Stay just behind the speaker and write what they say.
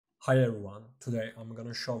Hi everyone, today I'm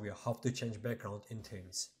gonna show you how to change background in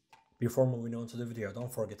Teams. Before moving on to the video,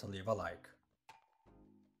 don't forget to leave a like.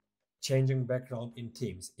 Changing background in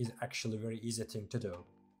Teams is actually a very easy thing to do.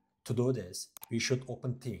 To do this, we should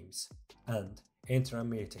open Teams and enter a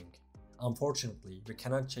meeting. Unfortunately, we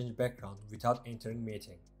cannot change background without entering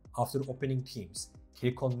meeting. After opening Teams,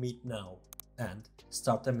 click on Meet Now and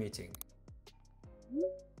start a meeting.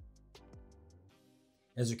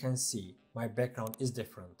 As you can see, my background is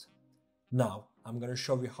different. Now, I'm gonna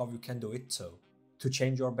show you how you can do it too. To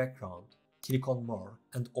change your background, click on More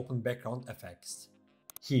and open Background Effects.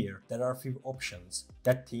 Here, there are a few options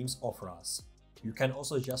that Teams offer us. You can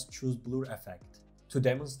also just choose Blur Effect. To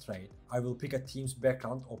demonstrate, I will pick a Teams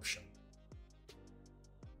background option.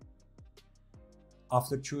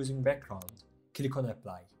 After choosing background, click on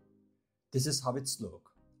Apply. This is how it's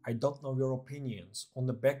look. I don't know your opinions on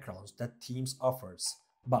the backgrounds that Teams offers,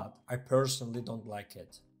 but I personally don't like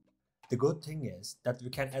it. The good thing is that we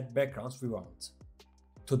can add backgrounds we want.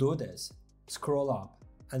 To do this, scroll up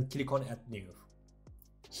and click on Add New.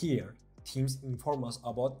 Here, Teams inform us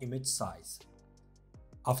about image size.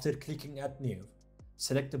 After clicking Add New,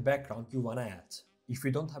 select the background you want to add. If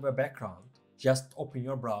you don't have a background, just open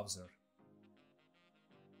your browser.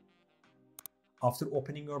 After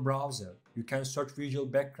opening your browser, you can search visual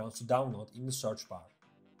backgrounds to download in the search bar.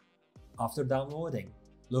 After downloading,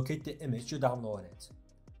 locate the image you downloaded.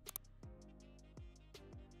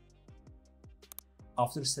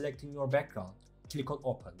 After selecting your background, click on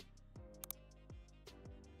Open.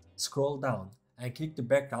 Scroll down and click the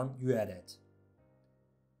background you added.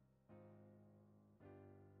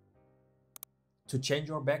 To change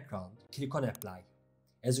your background, click on Apply.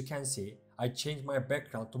 As you can see, I changed my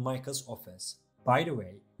background to Michael's office. By the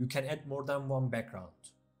way, you can add more than one background.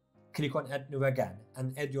 Click on Add New again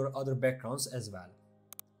and add your other backgrounds as well.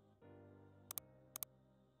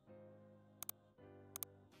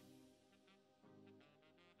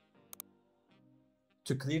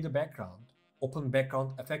 To clear the background, open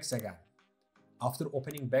Background Effects again. After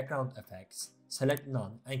opening Background Effects, select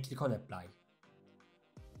None and click on Apply.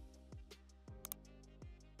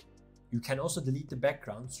 You can also delete the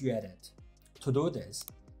backgrounds you added. To do this,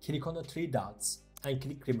 click on the three dots and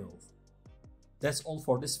click Remove. That's all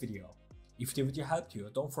for this video. If the video helped you,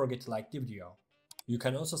 don't forget to like the video. You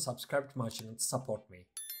can also subscribe to my channel to support me.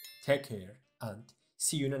 Take care and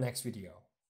see you in the next video.